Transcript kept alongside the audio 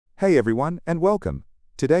Hey everyone, and welcome.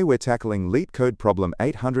 Today we're tackling Leetcode problem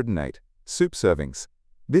 808, soup servings.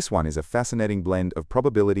 This one is a fascinating blend of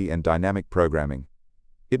probability and dynamic programming.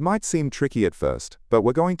 It might seem tricky at first, but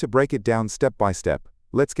we're going to break it down step by step.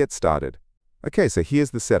 Let's get started. Okay, so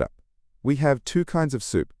here's the setup. We have two kinds of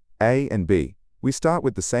soup, A and B. We start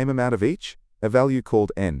with the same amount of each, a value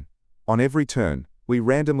called n. On every turn, we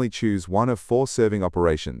randomly choose one of 4 serving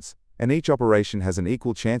operations, and each operation has an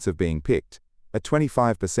equal chance of being picked. A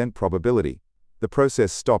 25% probability. The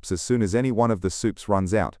process stops as soon as any one of the soups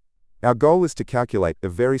runs out. Our goal is to calculate a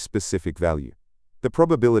very specific value. The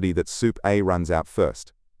probability that soup A runs out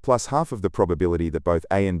first, plus half of the probability that both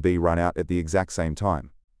A and B run out at the exact same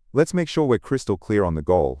time. Let's make sure we're crystal clear on the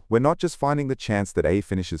goal. We're not just finding the chance that A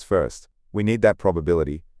finishes first. We need that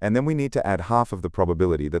probability, and then we need to add half of the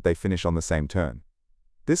probability that they finish on the same turn.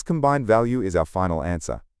 This combined value is our final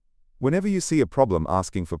answer. Whenever you see a problem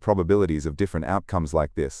asking for probabilities of different outcomes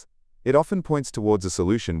like this, it often points towards a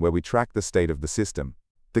solution where we track the state of the system.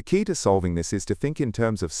 The key to solving this is to think in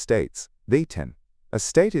terms of states, V10. A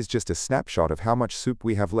state is just a snapshot of how much soup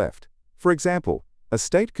we have left. For example, a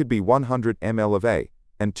state could be 100 ml of A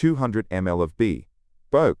and 200 ml of B.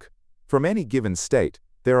 Both. From any given state,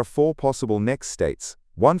 there are 4 possible next states,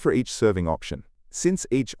 one for each serving option. Since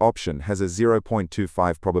each option has a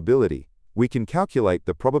 0.25 probability, we can calculate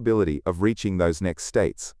the probability of reaching those next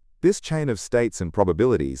states. This chain of states and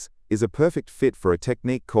probabilities is a perfect fit for a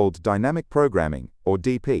technique called dynamic programming, or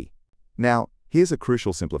DP. Now, here's a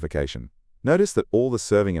crucial simplification. Notice that all the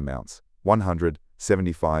serving amounts, 100,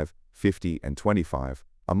 75, 50, and 25,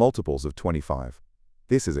 are multiples of 25.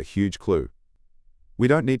 This is a huge clue. We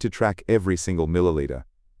don't need to track every single milliliter.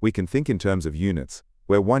 We can think in terms of units,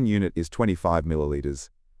 where 1 unit is 25 milliliters.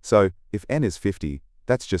 So, if n is 50,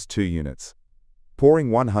 that's just 2 units.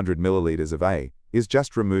 Pouring 100 milliliters of A is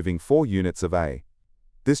just removing 4 units of A.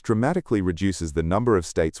 This dramatically reduces the number of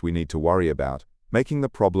states we need to worry about, making the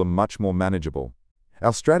problem much more manageable.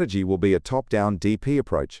 Our strategy will be a top-down DP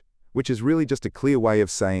approach, which is really just a clear way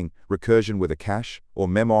of saying recursion with a cache or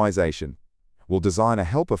memoization. We'll design a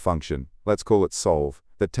helper function, let's call it solve,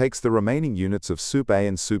 that takes the remaining units of soup A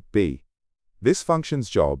and soup B. This function's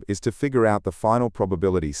job is to figure out the final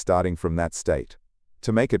probability starting from that state.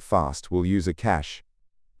 To make it fast, we'll use a cache.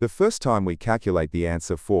 The first time we calculate the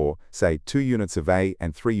answer for, say, 2 units of A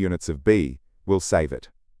and 3 units of B, we'll save it.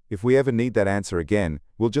 If we ever need that answer again,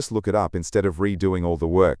 we'll just look it up instead of redoing all the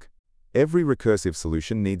work. Every recursive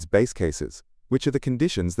solution needs base cases, which are the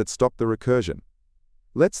conditions that stop the recursion.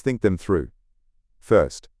 Let's think them through.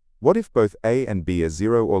 First, what if both A and B are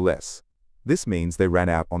 0 or less? This means they ran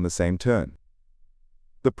out on the same turn.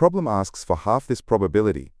 The problem asks for half this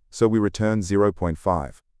probability, so we return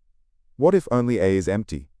 0.5. What if only A is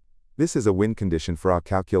empty? This is a win condition for our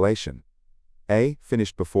calculation. A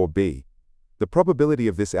finished before B. The probability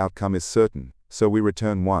of this outcome is certain, so we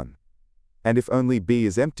return 1. And if only B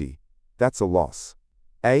is empty, that's a loss.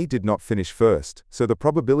 A did not finish first, so the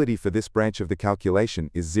probability for this branch of the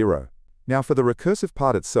calculation is 0. Now for the recursive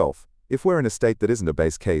part itself, if we're in a state that isn't a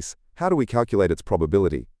base case, how do we calculate its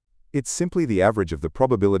probability? It's simply the average of the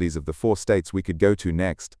probabilities of the 4 states we could go to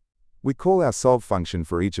next. We call our solve function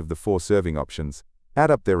for each of the 4 serving options, add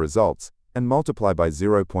up their results, and multiply by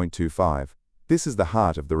 0.25. This is the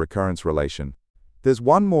heart of the recurrence relation. There's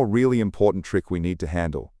one more really important trick we need to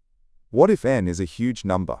handle. What if n is a huge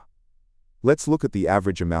number? Let's look at the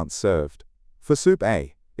average amount served. For soup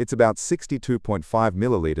A, it's about 62.5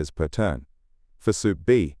 milliliters per turn. For soup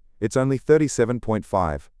B, it's only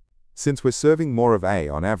 37.5. Since we're serving more of A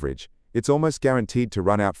on average, it's almost guaranteed to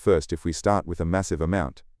run out first if we start with a massive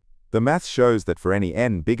amount. The math shows that for any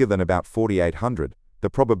n bigger than about 4800, the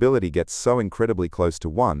probability gets so incredibly close to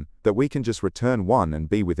 1 that we can just return 1 and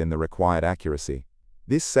be within the required accuracy.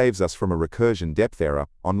 This saves us from a recursion depth error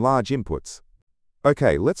on large inputs.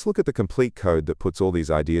 Okay, let's look at the complete code that puts all these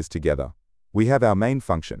ideas together. We have our main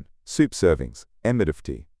function, soup servings,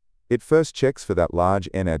 emit. It first checks for that large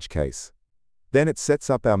n edge case. Then it sets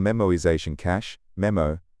up our memoization cache,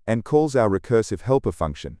 memo, and calls our recursive helper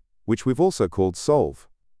function, which we've also called solve.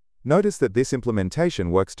 Notice that this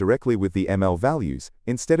implementation works directly with the ML values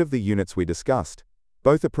instead of the units we discussed.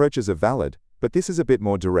 Both approaches are valid, but this is a bit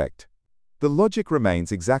more direct. The logic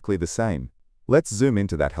remains exactly the same. Let's zoom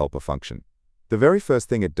into that helper function. The very first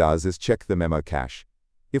thing it does is check the memo cache.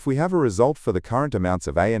 If we have a result for the current amounts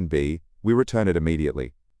of A and B, we return it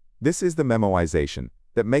immediately. This is the memoization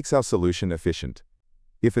that makes our solution efficient.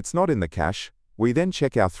 If it's not in the cache, we then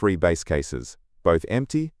check our 3 base cases, both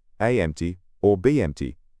empty, A empty, or B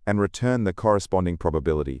empty, and return the corresponding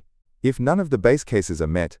probability. If none of the base cases are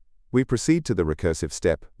met, We proceed to the recursive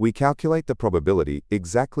step. We calculate the probability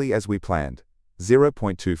exactly as we planned.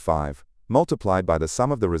 0.25 multiplied by the sum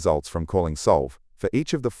of the results from calling solve for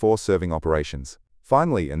each of the 4 serving operations.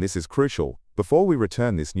 Finally, and this is crucial, before we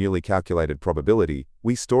return this newly calculated probability,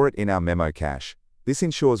 we store it in our memo cache. This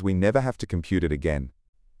ensures we never have to compute it again.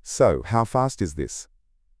 So, how fast is this?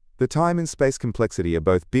 The time and space complexity are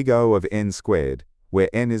both big O of n squared, where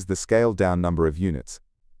n is the scaled-down number of units.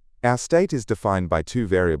 Our state is defined by 2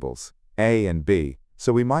 variables, a and b,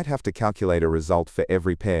 so we might have to calculate a result for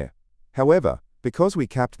every pair. However, because we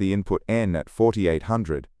capped the input n at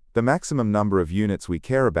 4800, the maximum number of units we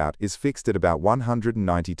care about is fixed at about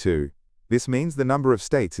 192. This means the number of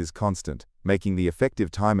states is constant, making the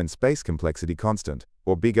effective time and space complexity constant,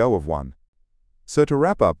 or big O of 1. So to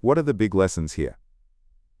wrap up, what are the big lessons here?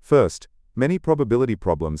 First, many probability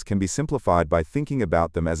problems can be simplified by thinking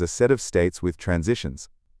about them as a set of states with transitions.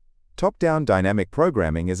 Top-down dynamic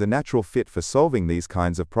programming is a natural fit for solving these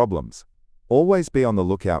kinds of problems. Always be on the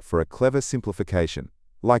lookout for a clever simplification,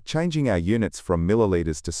 like changing our units from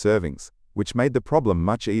milliliters to servings, which made the problem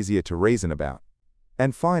much easier to reason about.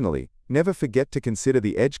 And finally, never forget to consider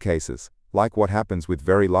the edge cases, like what happens with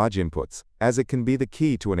very large inputs, as it can be the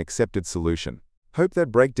key to an accepted solution. Hope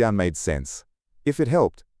that breakdown made sense. If it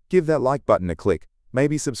helped, give that like button a click,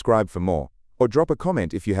 maybe subscribe for more, or drop a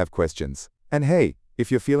comment if you have questions. And hey,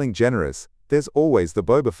 if you're feeling generous, there's always the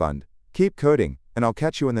Boba Fund. Keep coding, and I'll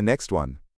catch you in the next one.